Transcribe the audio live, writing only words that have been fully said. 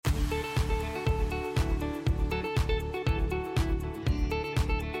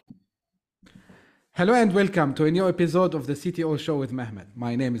Hello and welcome to a new episode of the CTO Show with Mehmet.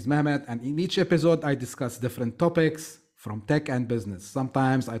 My name is Mehmet, and in each episode, I discuss different topics from tech and business.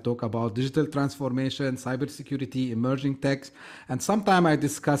 Sometimes I talk about digital transformation, cybersecurity, emerging techs, and sometimes I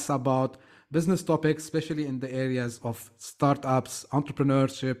discuss about business topics, especially in the areas of startups,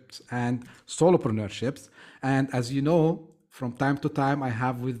 entrepreneurships, and solopreneurships. And as you know, from time to time, I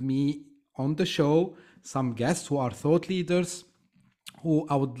have with me on the show some guests who are thought leaders who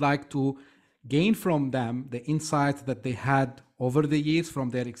I would like to gain from them the insights that they had over the years from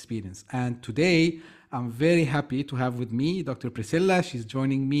their experience. And today, I'm very happy to have with me Dr. Priscilla. She's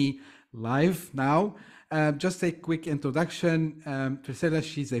joining me live now. Just a quick introduction. Priscilla,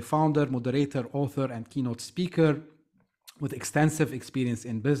 she's a founder, moderator, author, and keynote speaker with extensive experience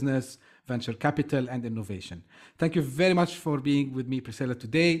in business, venture capital, and innovation. Thank you very much for being with me, Priscilla,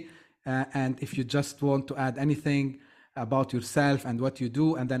 today. And if you just want to add anything about yourself and what you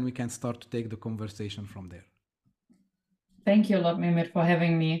do, and then we can start to take the conversation from there. Thank you a lot, Mehmet, for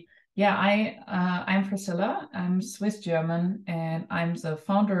having me. Yeah, I'm Priscilla. I'm Swiss German, and I'm the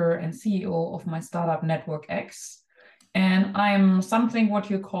founder and CEO of my startup Network X. And I'm something what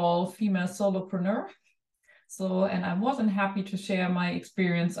you call female solopreneur. And I'm more than happy to share my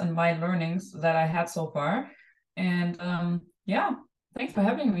experience and my learnings that I had so far. And yeah, thanks for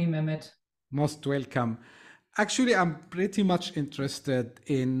having me, Mehmet. Most welcome. Actually, I'm pretty much interested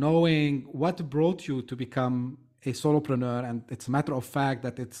in knowing what brought you to become a solopreneur. And it's a matter of fact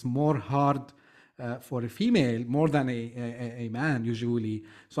that it's more hard for a female more than a man usually.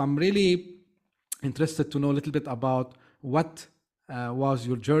 So I'm really interested to know a little bit about what was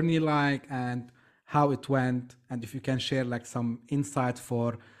your journey like and how it went. And if you can share like some insight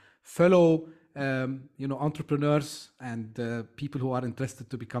for fellow entrepreneurs and people who are interested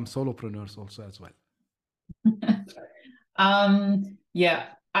to become solopreneurs also as well. Yeah,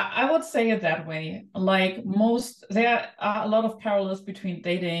 I would say it that way. There are a lot of parallels between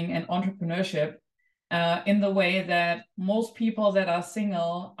dating and entrepreneurship, in the way that most people that are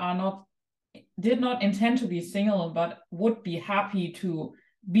single did not intend to be single, but would be happy to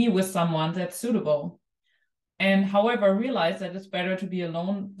be with someone that's suitable. And however, realize that it's better to be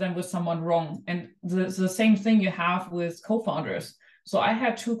alone than with someone wrong. And the same thing you have with co-founders. So I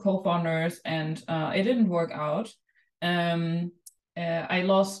had two co-founders and it didn't work out. I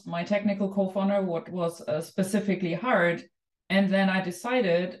lost my technical co-founder, what was specifically hard. And then I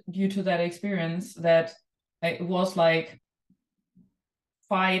decided, due to that experience, that it was like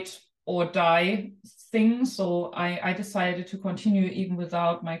fight or die thing. So I decided to continue even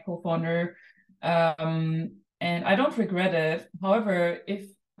without my co-founder. And I don't regret it. However, if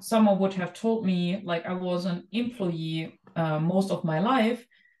someone would have told me, like I was an employee most of my life,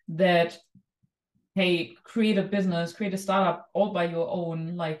 that hey, create a business, create a startup all by your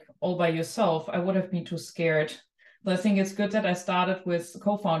own, like all by yourself, I would have been too scared. But I think it's good that I started with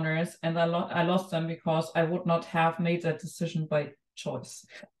co-founders and I lost them because I would not have made that decision by choice.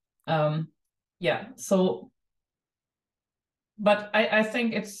 Yeah, so, but I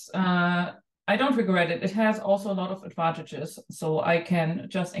think it's, I don't regret it. It has also a lot of advantages. So I can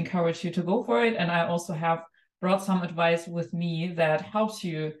just encourage you to go for it. And I also have brought some advice with me that helps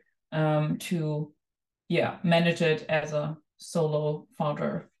you to manage it as a solo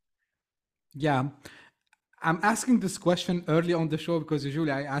founder. Yeah. I'm asking this question early on the show because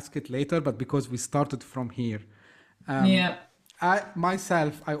usually I ask it later, but because we started from here. Yeah.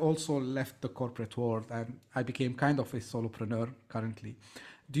 I also left the corporate world and I became kind of a solopreneur currently.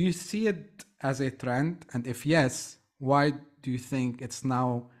 Do you see it as a trend? And if yes, why do you think it's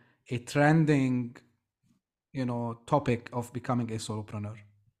now a trending, topic of becoming a solopreneur?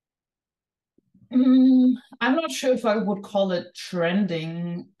 I'm not sure if I would call it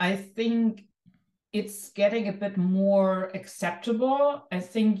trending. I think it's getting a bit more acceptable. I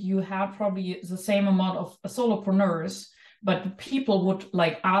think you have probably the same amount of solopreneurs, but people would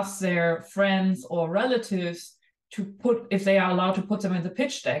like ask their friends or relatives to put, if they are allowed to put them in the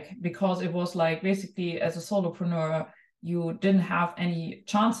pitch deck, because it was like basically as a solopreneur, you didn't have any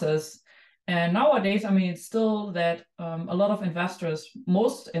chances. And nowadays, I mean, it's still that a lot of investors,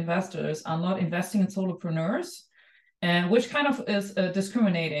 most investors are not investing in solopreneurs, and which kind of is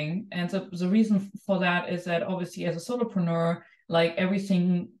discriminating. And the reason for that is that obviously as a solopreneur, like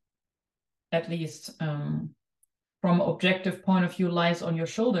everything, at least from objective point of view, lies on your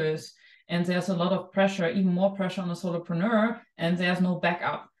shoulders. And there's a lot of pressure, even more pressure on a solopreneur, and there's no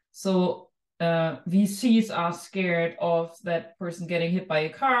backup. So VCs are scared of that person getting hit by a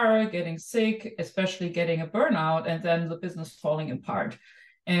car, getting sick, especially getting a burnout, and then the business falling apart.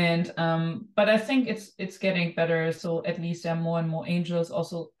 And but I think it's getting better. So at least there are more and more angels.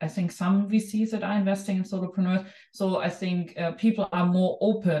 Also, I think some VCs that are investing in solopreneurs. So I think people are more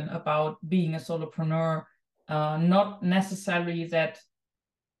open about being a solopreneur. Not necessarily that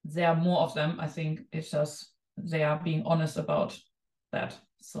there are more of them. I think it's just they are being honest about that.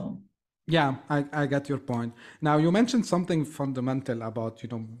 So Yeah, I get your point. Now, you mentioned something fundamental about,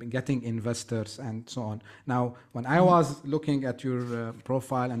 getting investors and so on. Now, when I was looking at your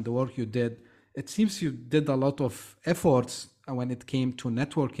profile and the work you did, it seems you did a lot of efforts when it came to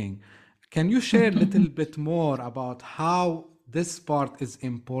networking. Can you share a little bit more about how this part is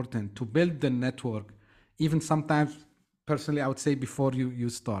important to build the network, even sometimes personally, I would say before you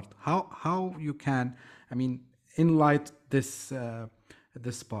start, how you can, I mean, enlight this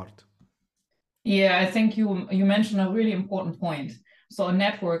part. yeah, I think you mentioned a really important point. So a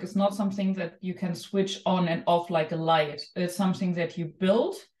network is not something that you can switch on and off like a light. It's something that you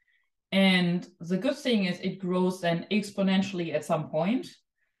build. And the good thing is it grows then exponentially at some point,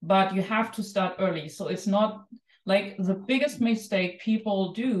 but you have to start early. So it's not like the biggest mistake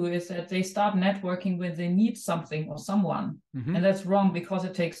people do is that they start networking when they need something or someone. Mm-hmm. And that's wrong because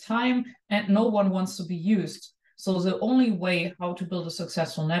it takes time and no one wants to be used. So the only way how to build a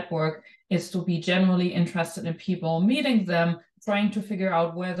successful network is to be genuinely interested in people, meeting them, trying to figure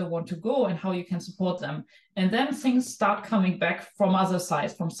out where they want to go and how you can support them. And then things start coming back from other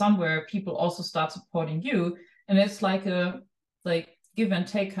sides, from somewhere people also start supporting you. And it's like a give and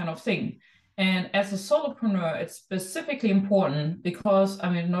take kind of thing. And as a solopreneur, it's specifically important because, I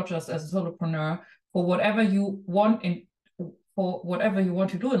mean, not just as a solopreneur, for whatever you want for whatever you want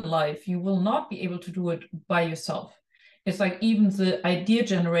to do in life, you will not be able to do it by yourself. It's like even the idea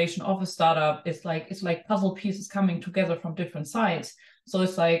generation of a startup is like it's like puzzle pieces coming together from different sides. So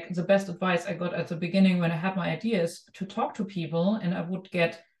it's like the best advice I got at the beginning when I had my ideas to talk to people, and I would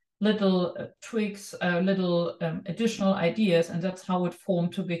get little tweaks, little additional ideas, and that's how it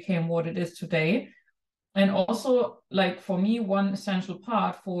formed to become what it is today. And also, like for me, one essential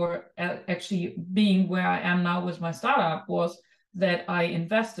part for actually being where I am now with my startup was that I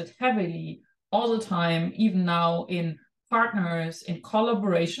invested heavily all the time, even now, in partners, in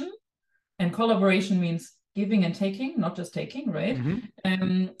collaboration. And collaboration means giving and taking, not just taking, right?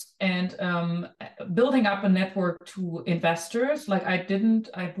 Mm-hmm. And building up a network to investors. Like I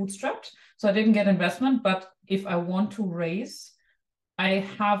bootstrapped, so I didn't get investment. But if I want to raise, I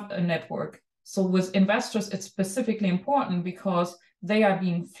have a network. So with investors, it's specifically important because they are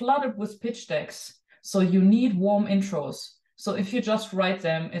being flooded with pitch decks. So you need warm intros. So if you just write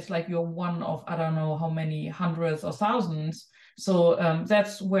them, it's like you're one of, I don't know how many hundreds or thousands. So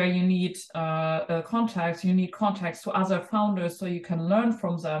that's where you need contacts. You need contacts to other founders so you can learn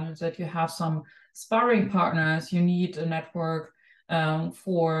from them, that you have some sparring partners. You need a network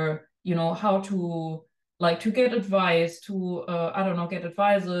for, how to to get advice, to I don't know, get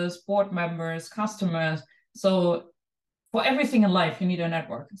advisors, board members, customers. So for everything in life you need a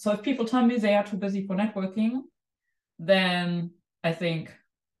network. So if people tell me they are too busy for networking, then I think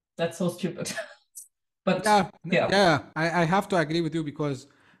that's so stupid. But yeah, I have to agree with you because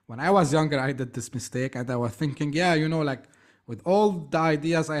when I was younger, I did this mistake and I was thinking, yeah, like with all the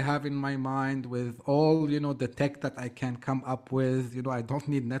ideas I have in my mind, with all, the tech that I can come up with, I don't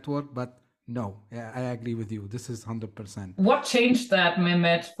need network, but no, yeah, I agree with you. This is 100%. What changed that,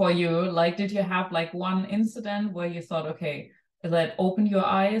 Mehmet, for you? Like, did you have like one incident where you thought, okay, that opened your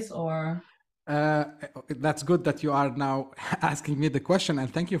eyes, or? That's good that you are now asking me the question,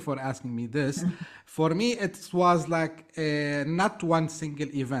 and thank you for asking me this. For me, it was like not one single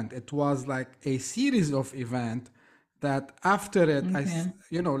event. It was like a series of events that after it, Okay.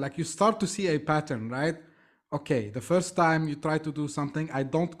 like you start to see a pattern, right? Okay, the first time you try to do something, I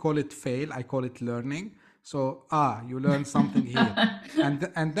don't call it fail, I call it learning. So, you learn something here.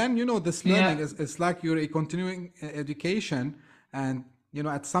 And then, this learning Yeah. is like you're a continuing education. And,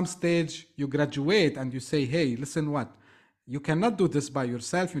 at some stage you graduate and you say, hey, listen, what? You cannot do this by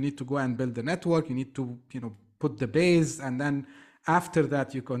yourself. You need to go and build the network. You need to, put the base, and then after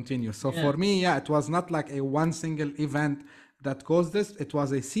that you continue. So Yeah. for me, yeah, it was not like a one single event that caused this. It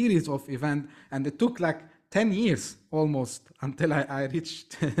was a series of events, and it took like 10 years almost until I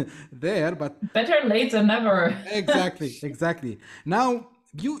reached there. But Better late than never. exactly. Now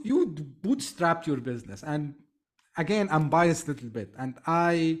you bootstrapped your business, and again, I'm biased a little bit, and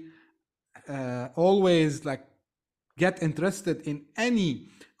I always like get interested in any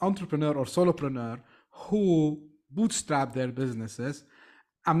entrepreneur or solopreneur who bootstrap their businesses.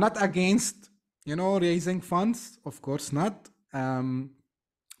 I'm not against, raising funds, of course not.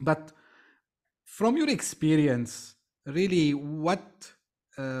 But from your experience, really, what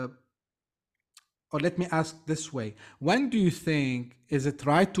or let me ask this way, when do you think is it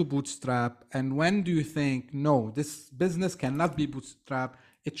right to bootstrap, and when do you think no, this business cannot be bootstrap,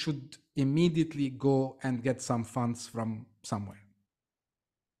 it should immediately go and get some funds from somewhere?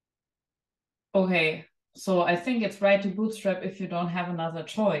 Okay, so I think it's right to bootstrap if you don't have another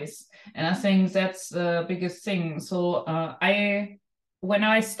choice. And I think that's the biggest thing. So when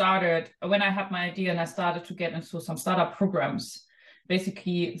I had my idea and I started to get into some startup programs,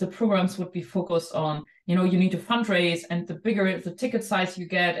 basically the programs would be focused on, you need to fundraise, and the bigger the ticket size you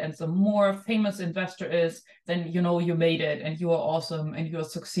get and the more famous investor is, then you made it and you are awesome and you're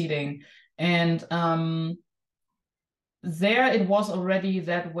succeeding. And there it was already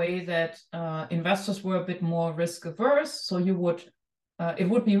that way that investors were a bit more risk averse. So it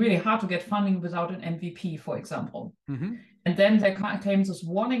would be really hard to get funding without an MVP, for example. Mm-hmm. And then there came this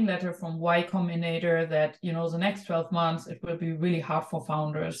warning letter from Y Combinator that, the next 12 months, it will be really hard for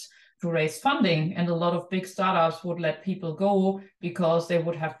founders to raise funding. And a lot of big startups would let people go because they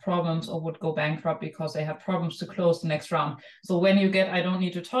would have problems or would go bankrupt because they have problems to close the next round. So when you get, I don't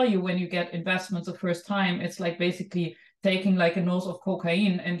need to tell you, when you get investments the first time, it's like basically taking like a nose of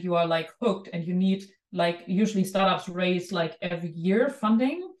cocaine and you are like hooked, and you need, like, usually startups raise like every year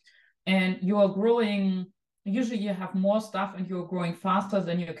funding, and you are growing. Usually you have more stuff and you're growing faster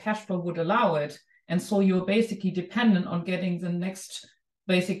than your cash flow would allow it. And so you're basically dependent on getting the next,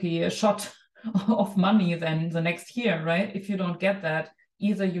 basically a shot of money then the next year, right? If you don't get that,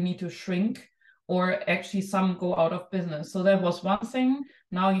 either you need to shrink or actually some go out of business. So that was one thing.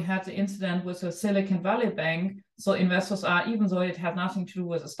 Now you had the incident with the Silicon Valley Bank. So investors are, even though it had nothing to do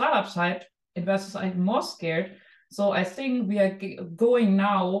with the startup side, investors are even more scared. So I think we are going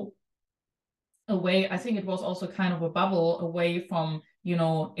now away. I think it was also kind of a bubble away from,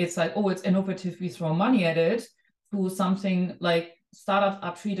 it's like, oh, it's innovative, we throw money at it, to something like startups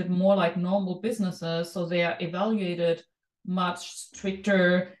are treated more like normal businesses. So they are evaluated much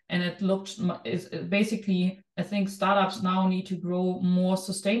stricter, and it looks is basically, I think startups now need to grow more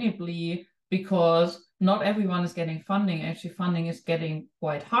sustainably because not everyone is getting funding. Actually, funding is getting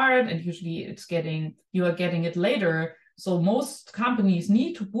quite hard, and usually you are getting it later. So most companies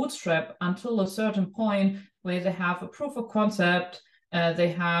need to bootstrap until a certain point where they have a proof of concept, they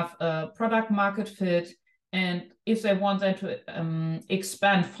have a product market fit, and if they want them to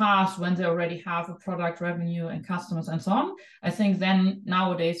expand fast when they already have a product revenue and customers and so on, I think then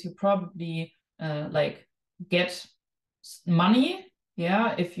nowadays you probably like get money,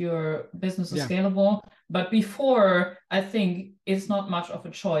 if your business is scalable. But before, I think it's not much of a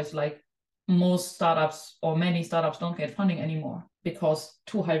choice. Like most startups or many startups don't get funding anymore because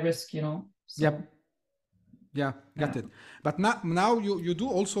too high risk, So, Yep. Yeah, got it. But now you do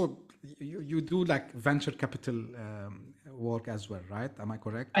also, you do like venture capital work as well, right? Am I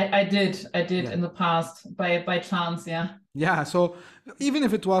correct? I did in the past by chance, yeah. Yeah. So even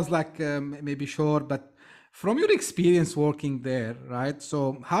if it was like maybe short, but from your experience working there, right?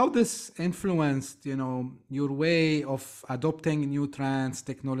 So how this influenced, your way of adopting new trends,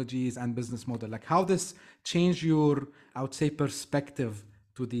 technologies, and business model? Like how this changed your, I would say, perspective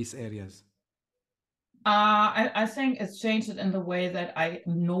to these areas? I think it's changed it in the way that I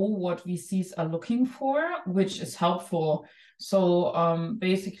know what VCs are looking for, which is helpful. So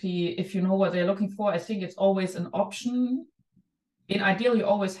basically, if you know what they're looking for, I think it's always an option. In ideal, you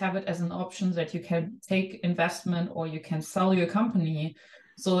always have it as an option that you can take investment or you can sell your company.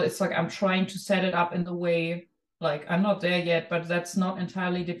 So it's like I'm trying to set it up in the way, like I'm not there yet, but that's not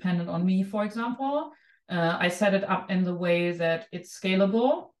entirely dependent on me, for example. I set it up in the way that it's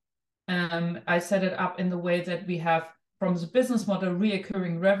scalable. I set it up in the way that we have, from the business model,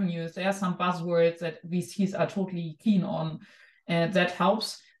 reoccurring revenues. There are some buzzwords that VCs are totally keen on, and that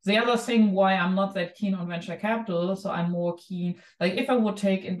helps. The other thing why I'm not that keen on venture capital, so I'm more keen, like if I would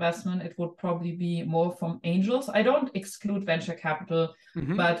take investment, it would probably be more from angels. I don't exclude venture capital,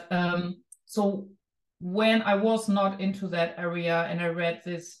 but so when I was not into that area and I read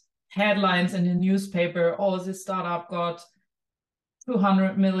these headlines in the newspaper, oh, this startup got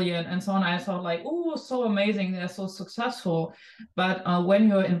 200 million and so on, I thought like, oh, so amazing, they're so successful. But when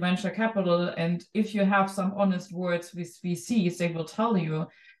you're in venture capital, and if you have some honest words with VCs, they will tell you,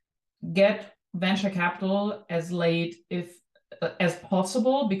 get venture capital as late as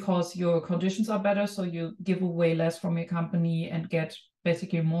possible because your conditions are better, so you give away less from your company and get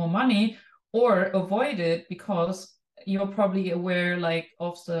basically more money, or avoid it because you're probably aware like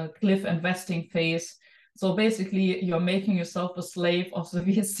of the cliff investing phase. So basically, you're making yourself a slave of the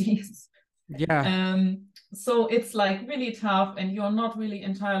VCs. Yeah. So it's like really tough, and you're not really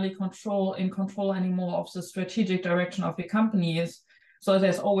entirely in control anymore of the strategic direction of your companies. So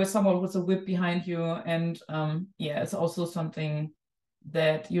there's always someone with a whip behind you, and yeah, it's also something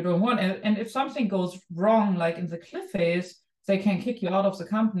that you don't want. And if something goes wrong, like in the cliff phase, they can kick you out of the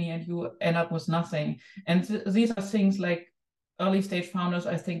company and you end up with nothing. And these are things like early stage founders,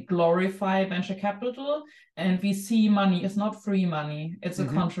 I think, glorify venture capital, and VC money is not free money. It's the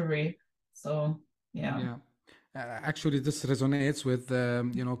contrary. So yeah. Yeah. Actually, this resonates with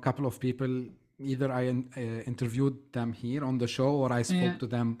a couple of people. Either I interviewed them here on the show, or I spoke to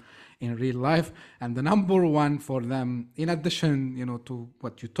them in real life. And the number one for them, in addition, to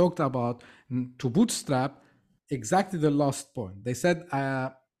what you talked about, to bootstrap, exactly the last point. They said,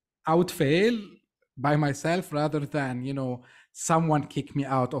 I would fail by myself rather than someone kick me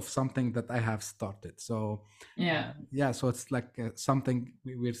out of something that I have started. So so it's like something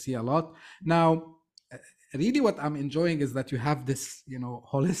we will see a lot now. Really what I'm enjoying is that you have this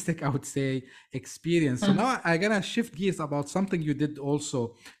holistic, I would say, experience. So now I'm gonna shift gears about something you did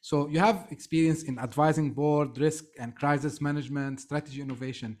also. So you have experience in advising board, risk and crisis management, strategy,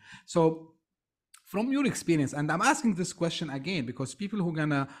 innovation. So from your experience, and I'm asking this question again because people who are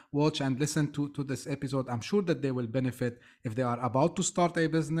gonna watch and listen to this episode, I'm sure that they will benefit if they are about to start a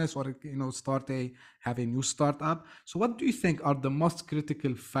business or have a new startup. So what do you think are the most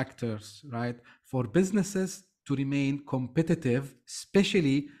critical factors, right, for businesses to remain competitive?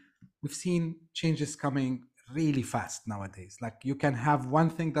 Especially, we've seen changes coming really fast nowadays. Like you can have one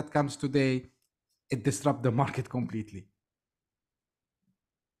thing that comes today, it disrupts the market completely.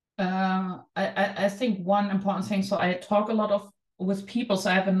 I think one important thing, so I talk a lot with people, so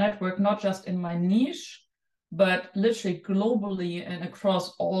I have a network not just in my niche, but literally globally and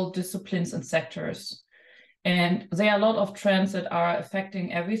across all disciplines and sectors. And there are a lot of trends that are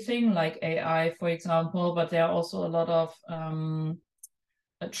affecting everything, like AI, for example, but there are also a lot of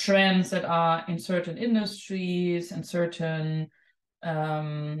trends that are in certain industries and certain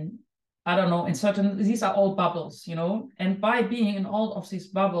I don't know, these are all bubbles, and by being in all of these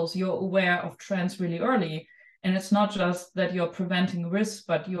bubbles, you're aware of trends really early. And it's not just that you're preventing risk,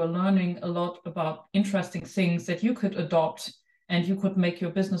 but you're learning a lot about interesting things that you could adopt and you could make your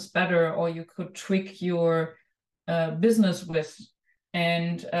business better, or you could tweak your business with.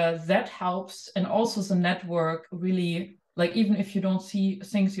 And that helps. And also the network really, like, even if you don't see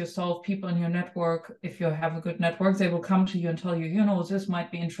things yourself, people in your network, if you have a good network, they will come to you and tell you, this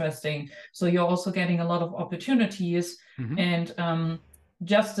might be interesting. So you're also getting a lot of opportunities. And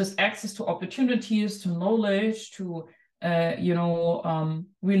just this access to opportunities, to knowledge, to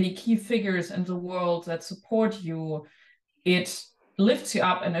really key figures in the world that support you, it lifts you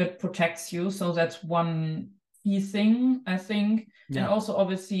up and it protects you. So that's one key thing, I think. And also,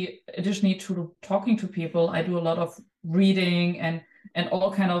 obviously, additionally to talking to people, I do a lot of reading and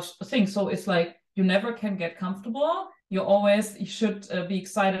all kind of things. So it's like you never can get comfortable. You should be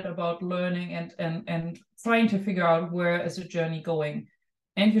excited about learning and trying to figure out where is the journey going.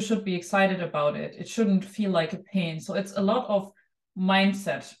 And you should be excited about it. It shouldn't feel like a pain. So it's a lot of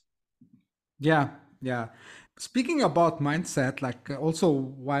mindset. Yeah. Speaking about mindset, like also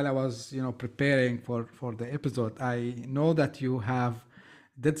while I was, preparing for the episode, I know that you have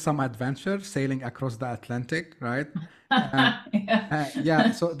did some adventure sailing across the Atlantic, right?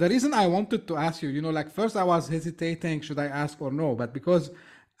 So the reason I wanted to ask you, like first I was hesitating, should I ask or no? But because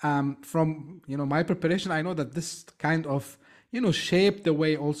from my preparation, I know that this kind of shape the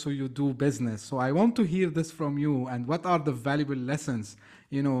way also you do business. So I want to hear this from you, and what are the valuable lessons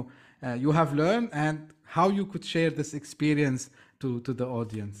you have learned, and how you could share this experience to the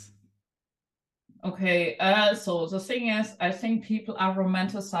audience. Okay, so the thing is, I think people are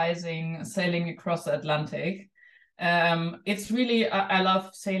romanticizing sailing across the Atlantic. It's really, I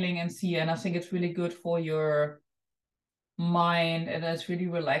love sailing and sea, and I think it's really good for your mind, and it's really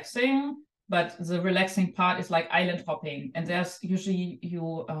relaxing. But the relaxing part is like island hopping, and there's usually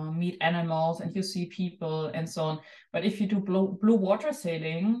you meet animals and you see people and so on. But if you do blue water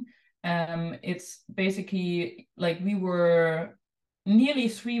sailing, it's basically like we were nearly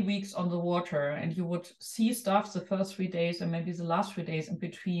 3 weeks on the water, and you would see stuff the first 3 days and maybe the last 3 days. In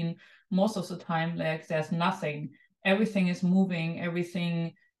between, most of the time, like there's nothing. Everything is moving.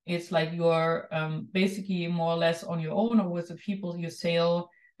 Everything, it's like you're basically more or less on your own or with the people you sail.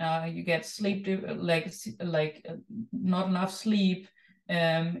 You get sleep, like not enough sleep.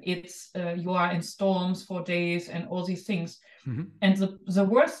 You are in storms for days and all these things. And the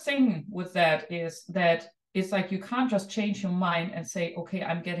worst thing with that is that it's like you can't just change your mind and say, okay,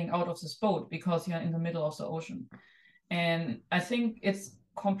 I'm getting out of this boat, because you're in the middle of the ocean. And I think it's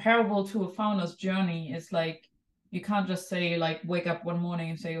comparable to a founder's journey. It's like You can't just say like wake up one morning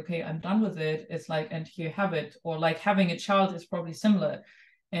and say, okay, I'm done with it. It's like, and here have it. Or like having a child is probably similar.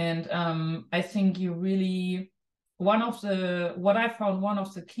 And I think you really, what I found one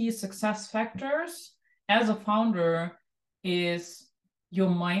of the key success factors as a founder is your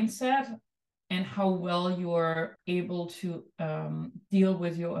mindset and how well you're able to deal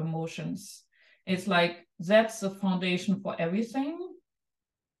with your emotions. It's like that's the foundation for everything.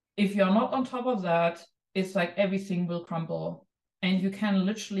 If you're not on top of that, it's like everything will crumble and you can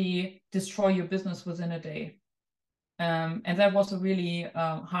literally destroy your business within a day. And that was a really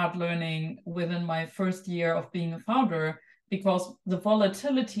hard learning within my first year of being a founder, because the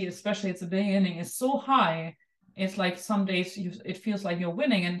volatility, especially at the beginning, is so high. It's like some days it feels like you're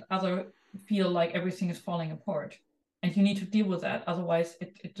winning and other feel like everything is falling apart. And you need to deal with that. Otherwise,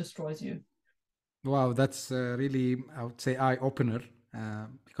 it destroys you. Wow, that's really, I would say, eye opener.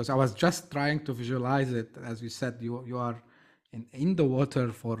 Because I was just trying to visualize it. As you said, you are in the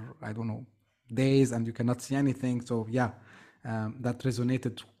water for, I don't know, days, and you cannot see anything. So yeah, that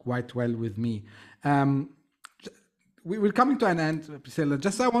resonated quite well with me. We're coming to an end, Priscilla.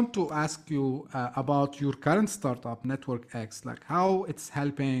 Just I want to ask you about your current startup, Network X, like how it's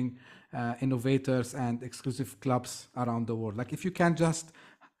helping innovators and exclusive clubs around the world. Like if you can just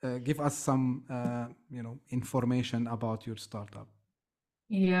give us some, information about your startup.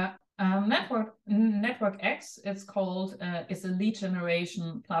 Yeah, Network X, it's called, is a lead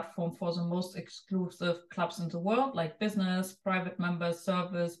generation platform for the most exclusive clubs in the world, like business, private members,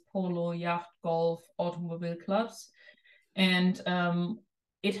 service, polo, yacht, golf, automobile clubs. And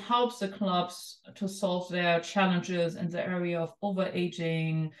it helps the clubs to solve their challenges in the area of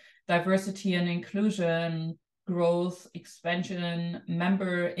overaging, diversity and inclusion, growth, expansion,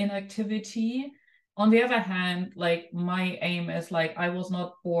 member inactivity. On the other hand, like my aim is like I was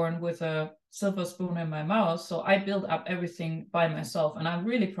not born with a silver spoon in my mouth, so I built up everything by myself, and I'm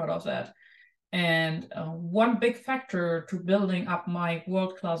really proud of that. And one big factor to building up my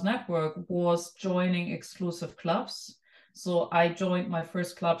world-class network was joining exclusive clubs. So I joined my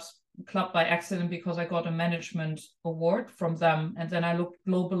first club by accident because I got a management award from them. And then I looked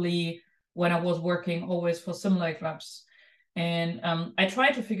globally when I was working always for similar clubs. And I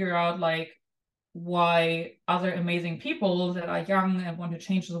tried to figure out like why other amazing people that are young and want to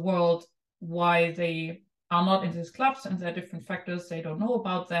change the world, why they are not in these clubs, and there are different factors. They don't know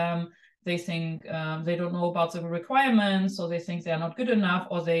about them. They think they don't know about the requirements, so they think they are not good enough,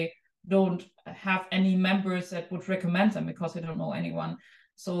 or they don't have any members that would recommend them because they don't know anyone.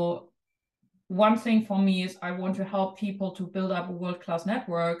 So one thing for me is I want to help people to build up a world-class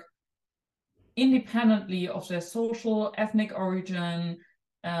network independently of their social, ethnic origin,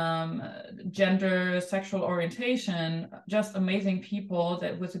 gender, sexual orientation, just amazing people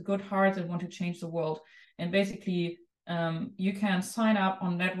that with a good heart that want to change the world. And basically, you can sign up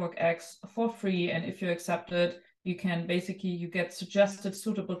on Network X for free, and if you're accepted, you get suggested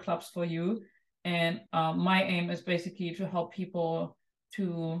suitable clubs for you. And my aim is basically to help people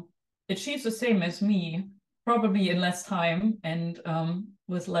to achieve the same as me, probably in less time and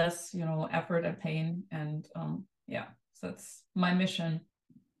with less, effort and pain. And yeah, so that's my mission.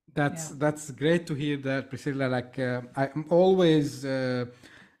 That's great to hear that, Priscilla. Like I'm always,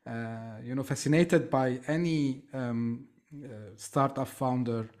 fascinated by any startup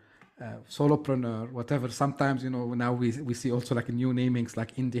founder, solopreneur, whatever. Sometimes now we see also like new namings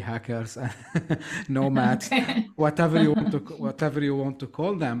like indie hackers, nomads, Okay. whatever you want to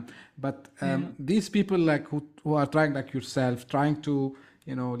call them. But these people like who are trying like yourself, trying to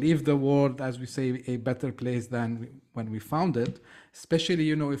leave the world, as we say, a better place than when we found it. Especially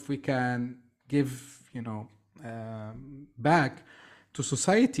if we can give back to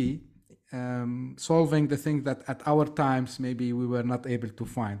society, solving the things that at our times maybe we were not able to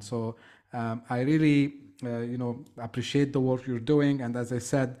find. So I really appreciate the work you're doing, and as I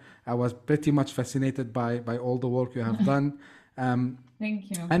said, I was pretty much fascinated by all the work you have done.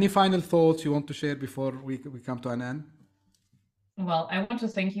 Thank you. Any final thoughts you want to share before we come to an end? Well, I want to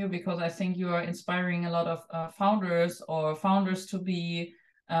thank you because I think you are inspiring a lot of founders to be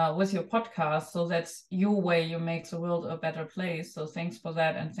with your podcast. So that's your way you make the world a better place. So thanks for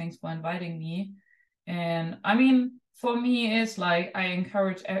that, and thanks for inviting me. And I mean, for me, it's like I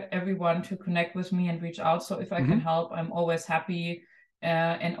encourage everyone to connect with me and reach out. So if I can help, I'm always happy.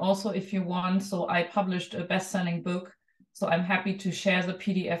 And also, if you want, so I published a best-selling book. So I'm happy to share the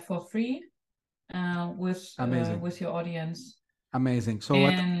PDF for free with your audience. Amazing. So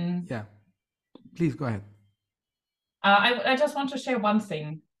please go ahead. I just want to share one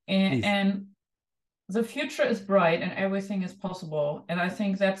thing, and the future is bright and everything is possible. And I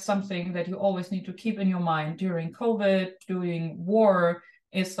think that's something that you always need to keep in your mind during COVID, during war.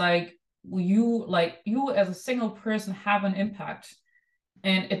 It's like you as a single person have an impact.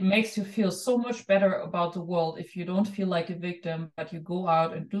 And it makes you feel so much better about the world if you don't feel like a victim, but you go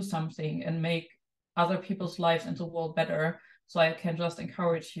out and do something and make other people's lives in the world better. So I can just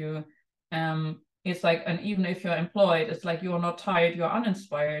encourage you. It's like, and even if you're employed, it's like you're not tired, you're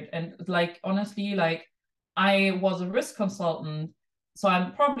uninspired. And like, honestly, like I was a risk consultant. So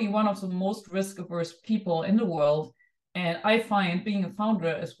I'm probably one of the most risk averse people in the world. And I find being a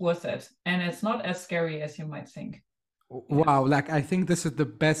founder is worth it. And it's not as scary as you might think. Yeah. Wow, like I think this is the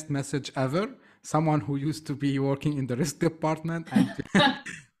best message ever. Someone who used to be working in the risk department and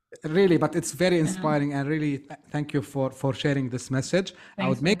really, but it's very inspiring and really thank you for sharing this message. I Thanks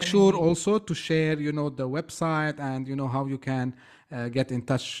would for make having sure me. also to share, the website and how you can get in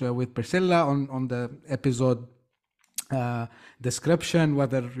touch with Priscilla on the episode description,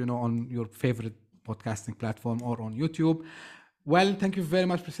 whether on your favorite podcasting platform or on YouTube. Well, thank you very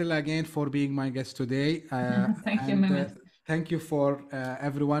much, Priscilla, again for being my guest today, Thank you, and Mehmet. thank you for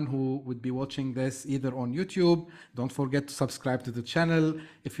everyone who would be watching this either on YouTube. Don't forget to subscribe to the channel.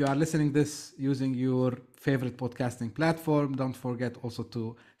 If you are listening this using your favorite podcasting platform, don't forget also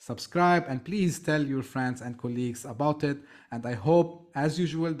to subscribe and please tell your friends and colleagues about it. And I hope, as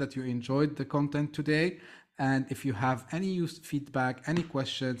usual, that you enjoyed the content today. And if you have any feedback, any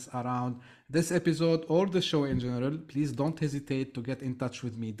questions around this episode or the show in general, please don't hesitate to get in touch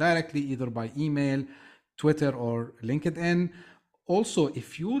with me directly, either by email, Twitter, or LinkedIn. Also,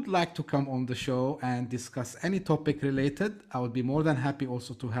 if you would like to come on the show and discuss any topic related, I would be more than happy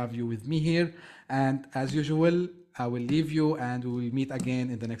also to have you with me here. And as usual, I will leave you and we will meet again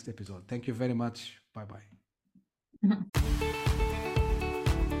in the next episode. Thank you very much. Bye bye.